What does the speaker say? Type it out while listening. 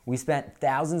We spent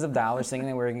thousands of dollars thinking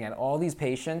that we were going to get all these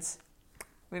patients.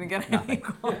 We didn't get any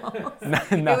calls.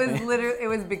 Nothing. It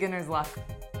was beginner's luck.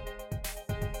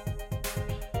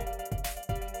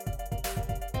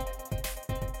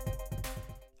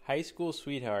 High school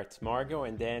sweethearts Margot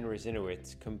and Dan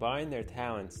Rusinowitz combined their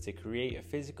talents to create a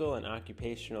physical and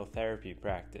occupational therapy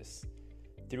practice.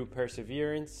 Through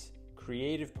perseverance,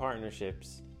 creative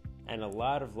partnerships, and a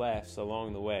lot of laughs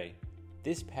along the way,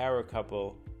 this power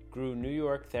couple grew New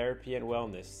York Therapy and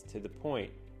Wellness to the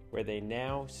point where they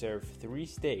now serve 3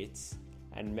 states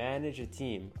and manage a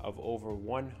team of over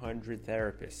 100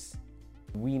 therapists.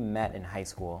 We met in high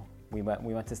school. We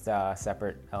went to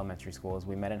separate elementary schools.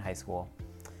 We met in high school.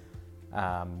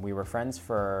 We were friends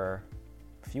for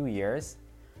a few years,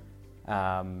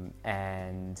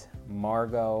 and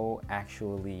Margot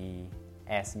actually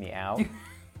asked me out.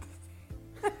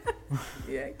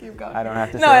 Yeah, keep going. I don't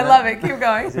have to say No, I that? love it. Keep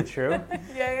going. Is it true?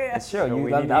 Yeah. It's true. So I'll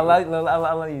we let need- I'll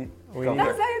let you go No,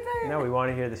 first. say it. No, we want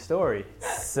to hear the story.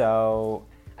 So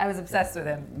I was obsessed with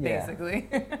him, Yeah. basically.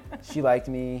 she liked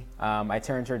me. I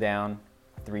turned her down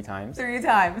 3 times. 3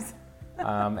 times.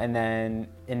 And then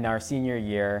in our senior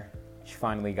year, she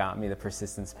finally got me. The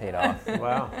persistence paid off.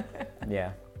 Wow.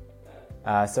 Yeah.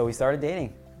 So we started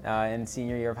dating in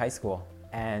senior year of high school,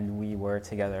 and we were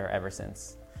together ever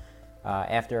since.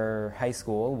 After high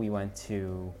school, we went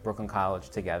to Brooklyn College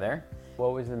together.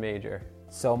 What was the major?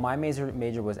 So my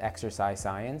major was exercise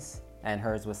science, and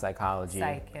hers was psychology.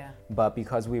 Psych, yeah. But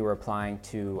because I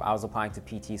was applying to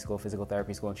PT school, physical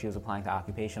therapy school, and she was applying to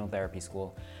occupational therapy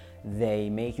school,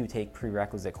 they make you take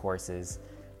prerequisite courses.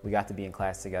 We got to be in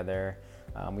class together.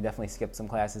 We definitely skipped some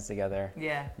classes together.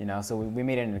 Yeah. So we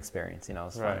made it an experience. It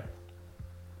was fun.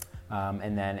 Right.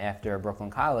 And then after Brooklyn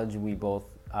College, we both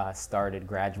started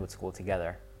graduate school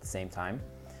together at the same time.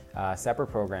 Separate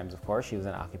programs, of course. She was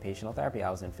in occupational therapy. I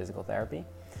was in physical therapy.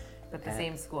 But the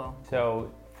same school.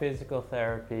 So physical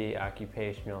therapy,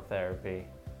 occupational therapy,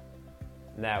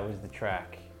 that was the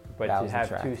track. But That to was the have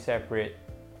track. 2 separate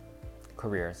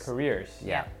Careers. careers.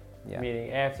 Yeah.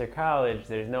 Meaning after college,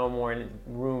 there's no more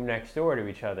room next door to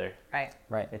each other. Right.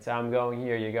 Right. It's I'm going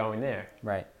here, you're going there.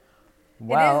 Right. It is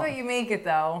what you make it,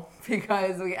 though,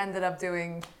 because we ended up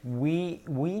doing... We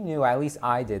knew, at least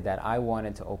I did, that I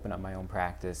wanted to open up my own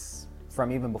practice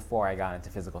from even before I got into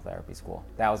physical therapy school.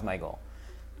 That was my goal.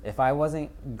 If I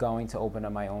wasn't going to open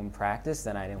up my own practice,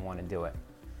 then I didn't want to do it.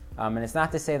 And it's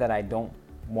not to say that I don't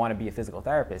want to be a physical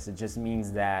therapist. It just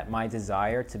means that my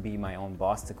desire to be my own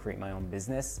boss, to create my own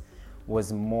business,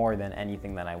 was more than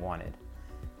anything that I wanted.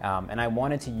 And I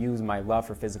wanted to use my love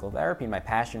for physical therapy and my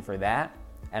passion for that,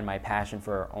 and my passion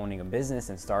for owning a business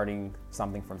and starting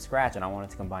something from scratch, and I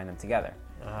wanted to combine them together.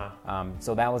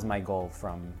 So that was my goal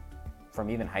from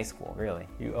even high school, really.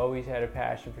 You always had a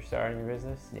passion for starting your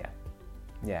business?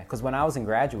 Yeah, because when I was in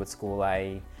graduate school,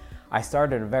 I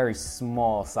started a very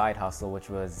small side hustle, which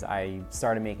was I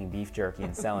started making beef jerky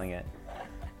and selling it.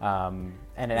 And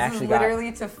it This actually is got...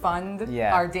 literally to fund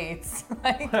Yeah. our dates.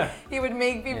 He would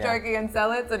make beef Yeah. jerky and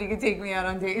sell it so that he could take me out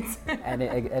on dates. and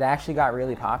it actually got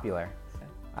really popular.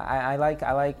 I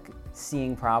like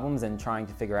seeing problems and trying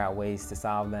to figure out ways to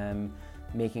solve them,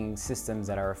 making systems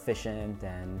that are efficient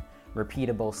and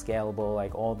repeatable, scalable,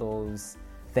 like all those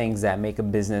things that make a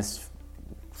business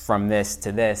from this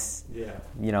to this.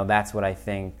 Yeah. That's what I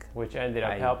think. Which ended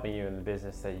up helping you in the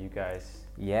business that you guys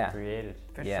created.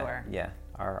 For sure. Yeah.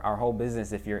 Our whole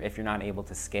business, if you're not able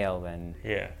to scale, then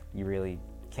you really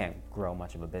can't grow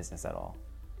much of a business at all.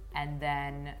 And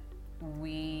then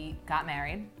we got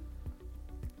married.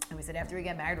 And we said, after we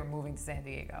get married, we're moving to San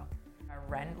Diego. Our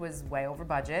rent was way over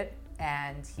budget,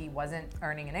 and he wasn't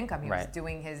earning an income. He was Right.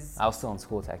 doing his... I was still in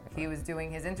school technically. He was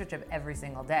doing his internship every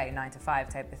single day, 9 to 5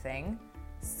 type of thing.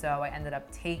 So I ended up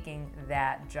taking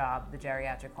that job, the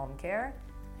geriatric home care,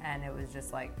 and it was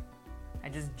just like, I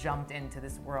just jumped into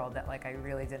this world that I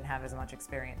really didn't have as much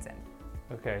experience in.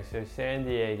 Okay, so San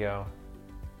Diego,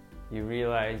 you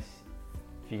realize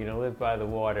if you're gonna live by the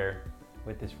water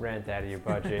with this rent out of your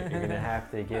budget, you're gonna have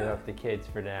to give up the kids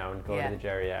for now and go Yeah. to the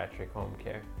geriatric home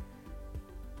care.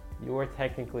 You're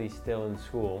technically still in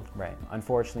school. Right.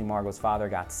 Unfortunately, Margot's father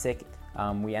got sick.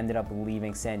 We ended up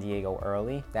leaving San Diego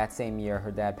early. That same year, her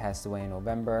dad passed away in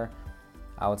November.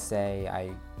 I would say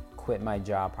I quit my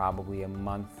job probably a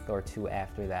month or 2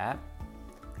 after that.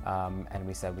 And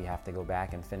we said we have to go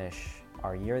back and finish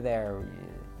our year there.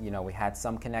 We had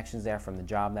some connections there from the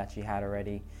job that she had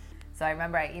already. So I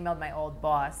remember I emailed my old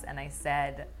boss and I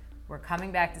said, we're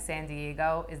coming back to San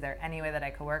Diego. Is there any way that I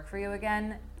could work for you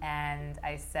again? And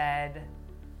I said,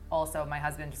 also, my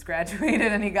husband just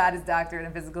graduated and he got his doctorate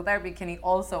in physical therapy. Can he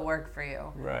also work for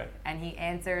you? Right. And he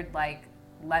answered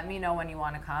let me know when you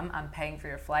want to come. I'm paying for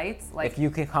your flights. Like, if you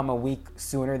can come a week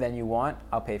sooner than you want,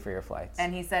 I'll pay for your flights.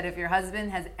 and he said, if your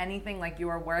husband has anything like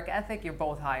your work ethic, you're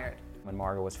both hired. When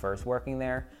Margo was first working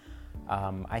there,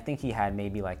 I think he had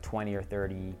maybe like 20 or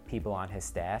 30 people on his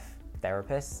staff,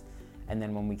 therapists. And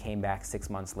then when we came back 6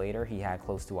 months later, he had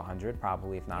close to 100,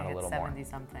 probably, if not a little more. 70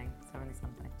 something.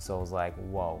 So it was like,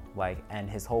 whoa, like, and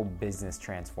his whole business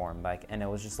transformed. Like, and it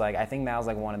was just like, I think that was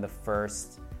like one of the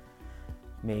first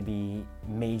maybe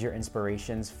major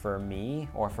inspirations for me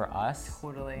or for us.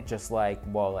 Totally. Just like,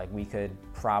 whoa, like we could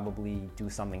probably do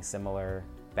something similar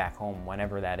back home,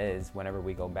 whenever that is, whenever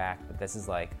we go back. But this is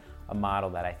like a model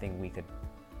that I think we could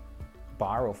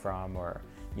borrow from, or,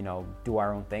 you know, do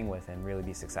our own thing with and really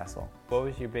be successful. What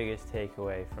was your biggest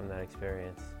takeaway from that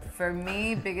experience? For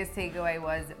me, biggest takeaway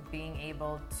was being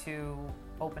able to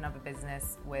open up a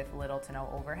business with little to no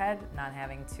overhead, not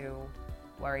having to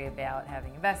worry about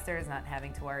having investors, not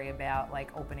having to worry about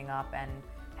like opening up and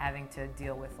having to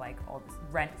deal with like all this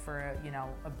rent for, you know,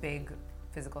 a big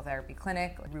physical therapy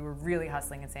clinic. We were really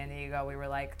hustling in San Diego. We were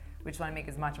like, we just want to make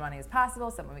as much money as possible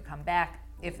so when we come back,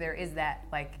 if there is that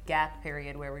like gap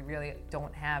period where we really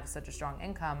don't have such a strong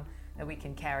income, that we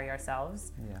can carry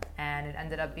ourselves. Yeah. And it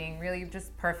ended up being really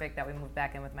just perfect that we moved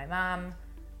back in with my mom.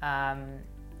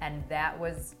 And that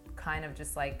was kind of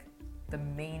just like the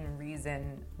main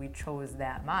reason we chose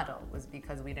that model, was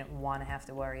because we didn't want to have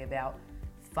to worry about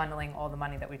funneling all the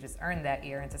money that we just earned that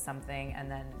year into something, and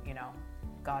then, you know,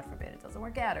 God forbid it doesn't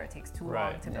work out or it takes too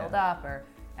long to build up or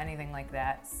anything like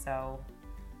that. So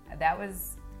that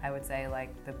was, I would say,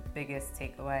 like the biggest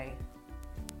takeaway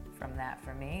from that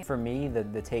for me. For me,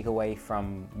 the takeaway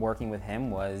from working with him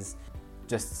was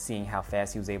just seeing how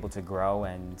fast he was able to grow.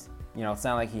 And, you know, it's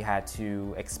not like he had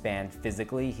to expand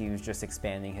physically, he was just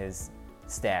expanding his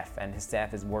staff, and his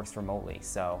staff works remotely.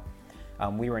 So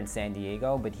we were in San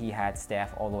Diego, but he had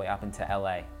staff all the way up into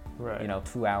LA, you know,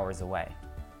 2 hours away.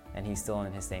 And he's still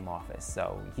in his same office.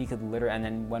 So he could literally, and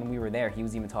then when we were there, he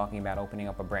was even talking about opening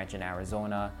up a branch in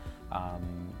Arizona,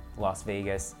 Las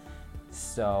Vegas.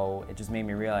 So it just made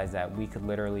me realize that we could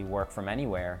literally work from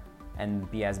anywhere and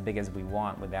be as big as we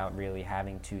want without really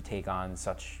having to take on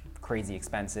such crazy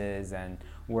expenses. And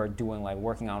we're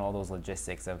working on all those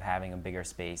logistics of having a bigger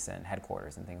space and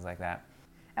headquarters and things like that.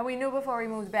 And we knew before we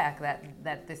moved back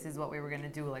that this is what we were going to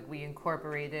do. Like, we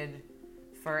incorporated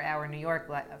for our New York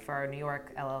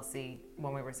LLC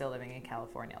when we were still living in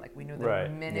California. Like, we knew the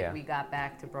minute we got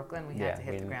back to Brooklyn, we had to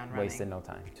hit the ground running. Wasted no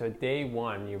time. So day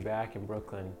one, you're back in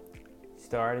Brooklyn,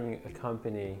 starting a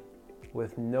company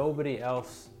with nobody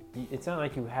else. It's not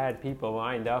like you had people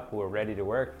lined up who were ready to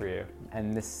work for you.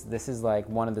 And this is like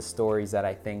one of the stories that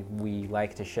I think we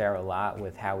like to share a lot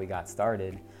with how we got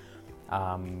started.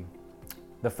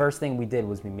 The first thing we did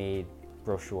was we made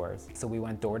brochures. So we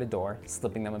went door to door,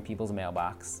 slipping them in people's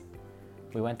mailbox.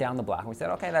 We went down the block and we said,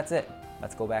 okay, that's it.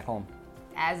 Let's go back home.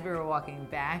 As we were walking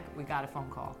back, we got a phone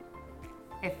call.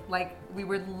 We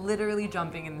were literally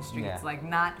jumping in the streets, like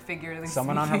not figuratively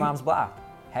Someone speaking. on her mom's block.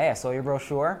 Hey, I saw your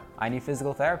brochure. I need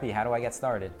physical therapy. How do I get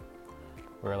started?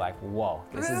 We were like, whoa,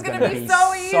 this is gonna be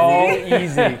so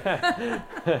easy.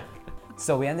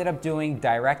 So we ended up doing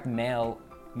direct mail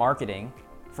marketing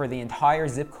for the entire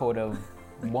zip code of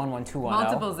 11210.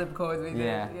 Multiple zip codes we did.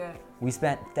 Yeah. We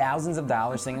spent thousands of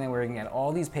dollars thinking that we were gonna get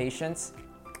all these patients.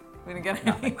 We didn't get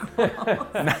any calls.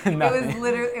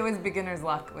 It was beginner's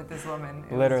luck with this woman.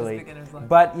 It Literally. was just beginner's luck.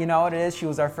 But you know what it is? She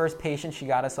was our first patient. She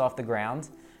got us off the ground.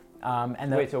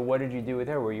 Wait, so what did you do with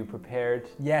her? Were you prepared?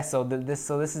 Yeah. So this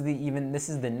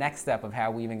is the next step of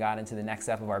how we even got into the next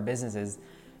step of our businesses.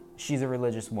 She's a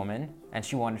religious woman, and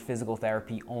she wanted physical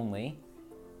therapy only,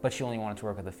 but she only wanted to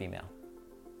work with a female,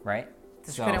 right?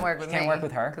 So she couldn't work with me. Can't work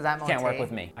with her. Because I'm can't work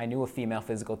with me. I knew a female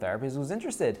physical therapist who was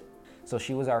interested, so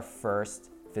she was our first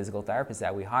physical therapist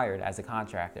that we hired as a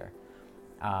contractor,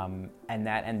 and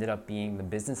that ended up being the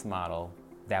business model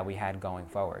that we had going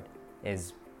forward.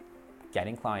 Is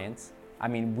getting clients. I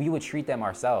mean, we would treat them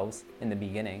ourselves in the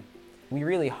beginning. We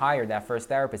really hired that first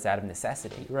therapist out of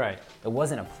necessity. Right. It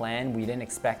wasn't a plan. We didn't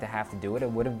expect to have to do it.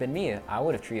 It would have been me. I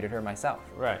would have treated her myself.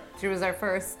 Right. She was our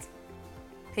first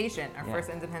patient, our first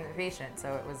independent patient.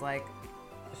 So it was like.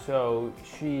 So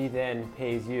she then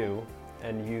pays you,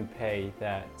 and you pay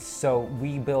that. So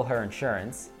we bill her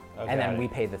insurance, and then we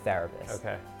pay the therapist.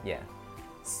 Okay. Yeah.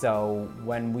 So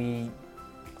when we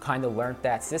kind of learned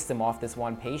that system off this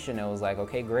one patient, it was like,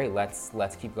 okay, great, let's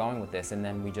keep going with this. And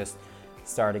then we just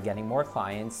started getting more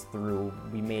clients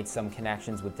we made some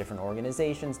connections with different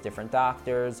organizations, different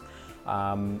doctors.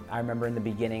 I remember in the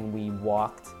beginning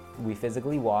we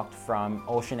physically walked from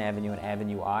Ocean Avenue and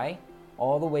Avenue I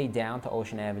all the way down to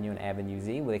Ocean Avenue and Avenue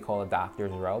Z, where they call it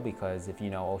Doctor's Row, because if you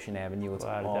know Ocean Avenue, it's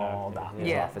all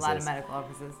doctors' offices. A lot of medical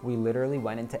offices. We literally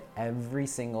went into every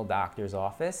single doctor's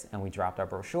office and we dropped our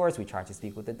brochures. We tried to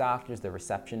speak with the doctors, the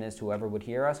receptionist, whoever would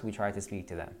hear us, we tried to speak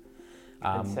to them.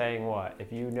 And saying what?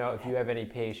 If you have any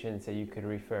patients that you could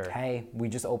refer. Hey, we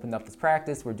just opened up this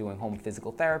practice. We're doing home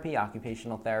physical therapy,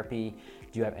 occupational therapy.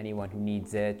 Do you have anyone who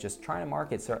needs it? Just trying to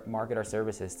market our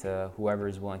services to whoever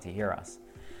is willing to hear us.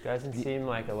 Doesn't seem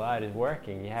like a lot is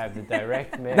working. You have the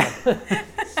direct mail,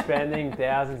 spending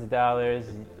thousands of dollars.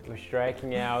 We're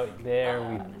striking out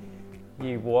there.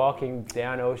 You walking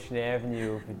down Ocean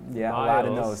Avenue for yeah, miles. A lot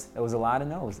of no's. It was a lot of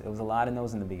no's. It was a lot of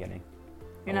no's in the beginning.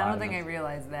 I don't think I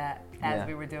realized that as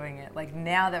we were doing it. Like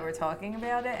now that we're talking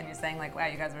about it and you're saying like, wow,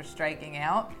 you guys were striking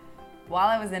out. While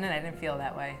I was in it, I didn't feel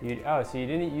that way. So you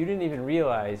didn't even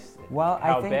realize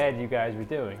how bad you guys were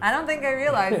doing. I don't think I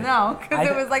realized, no, because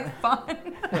it was like fun.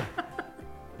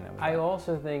 I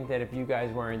also think that if you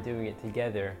guys weren't doing it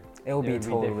together, it would be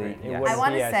totally. It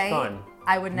wouldn't be as fun.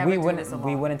 I would never do this alone.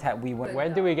 We wouldn't.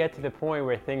 When do we get to the point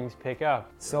where things pick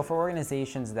up? So for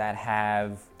organizations that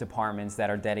have departments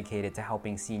that are dedicated to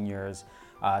helping seniors,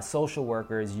 social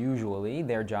workers usually,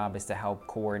 their job is to help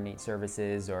coordinate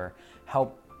services or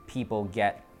help people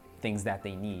get things that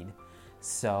they need.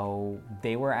 So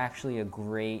they were actually a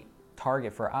great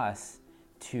target for us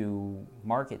to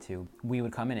market to. We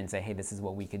would come in and say, hey, this is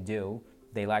what we could do.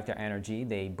 They liked our energy.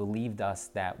 They believed us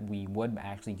that we would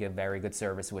actually give very good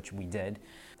service, which we did.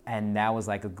 And that was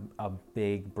like a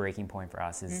big breaking point for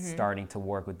us, is starting to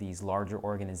work with these larger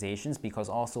organizations, because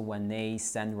also when they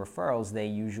send referrals, they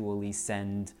usually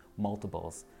send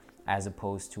multiples, as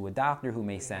opposed to a doctor who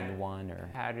may send one.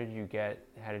 Or how did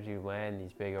you land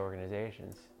these big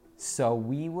organizations? So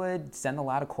we would send a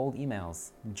lot of cold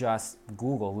emails. Just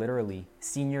Google, literally,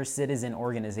 senior citizen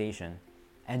organization,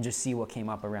 and just see what came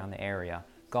up around the area.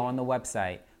 Go on the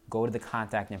website, go to the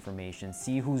contact information,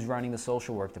 see who's running the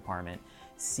social work department,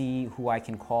 see who I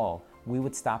can call. We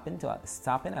would stop in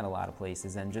at a lot of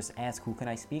places and just ask, who can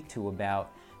I speak to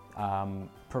about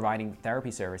providing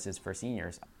therapy services for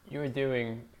seniors. You were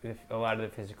doing a lot of the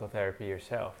physical therapy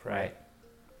yourself, right?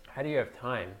 How do you have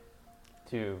time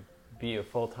to be a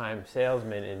full-time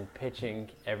salesman and pitching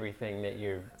everything that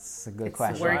you're... It's a good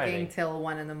question. Working till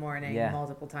 1 a.m,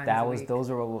 multiple times a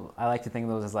week. I like to think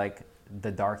of those as like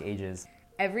the dark ages.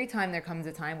 Every time there comes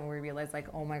a time where we realize like,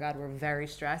 oh my God, we're very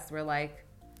stressed. We're like,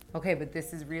 okay, but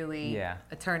this is really a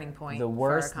turning point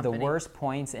for our company. The worst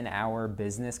points in our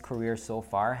business career so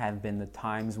far have been the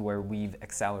times where we've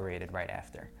accelerated right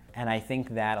after. And I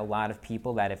think that a lot of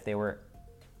people that if they were,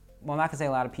 well, I'm not gonna say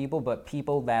a lot of people, but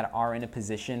people that are in a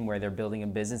position where they're building a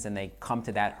business and they come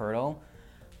to that hurdle,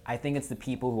 I think it's the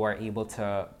people who are able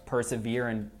to persevere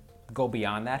and go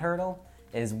beyond that hurdle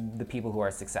is the people who are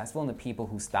successful, and the people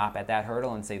who stop at that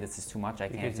hurdle and say, this is too much, I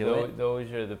can't do it. Those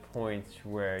are the points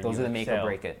where those are the make or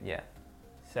break it,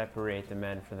 separate the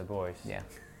men from the boys. Yeah.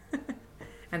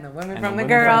 And the women from the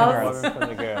girls. Women from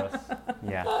the girls.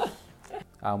 Yeah.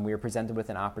 We were presented with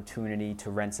an opportunity to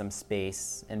rent some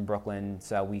space in Brooklyn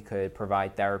so we could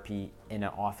provide therapy in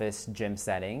an office gym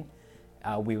setting.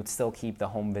 We would still keep the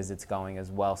home visits going as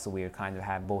well, so we would kind of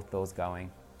have both those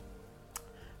going.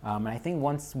 And I think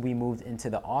once we moved into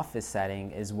the office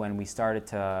setting is when we started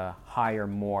to hire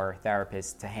more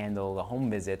therapists to handle the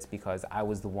home visits, because I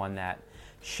was the one that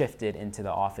shifted into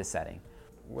the office setting.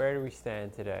 Where do we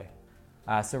stand today?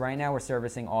 So right now we're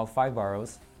servicing all 5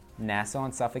 boroughs, Nassau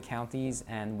and Suffolk counties,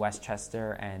 and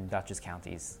Westchester and Dutchess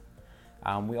counties.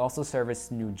 We also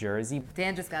service New Jersey.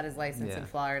 Dan just got his license in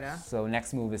Florida. So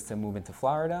next move is to move into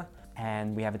Florida.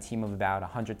 And we have a team of about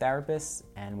 100 therapists,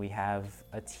 and we have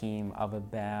a team of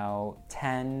about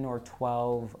 10 or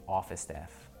 12 office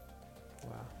staff.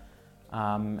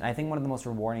 Wow. I think one of the most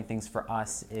rewarding things for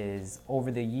us is,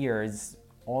 over the years,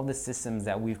 all the systems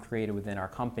that we've created within our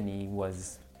company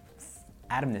was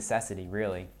out of necessity,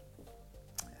 really.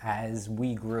 As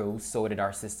we grew, so did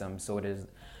our system, so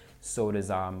does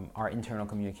our internal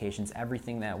communications.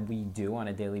 Everything that we do on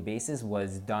a daily basis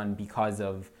was done because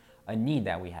of a need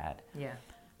that we had. Yeah,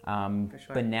 for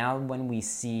sure. But now when we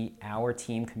see our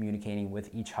team communicating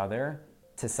with each other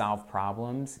to solve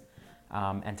problems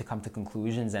and to come to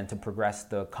conclusions and to progress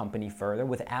the company further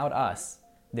without us,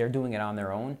 they're doing it on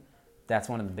their own. That's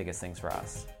one of the biggest things for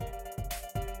us.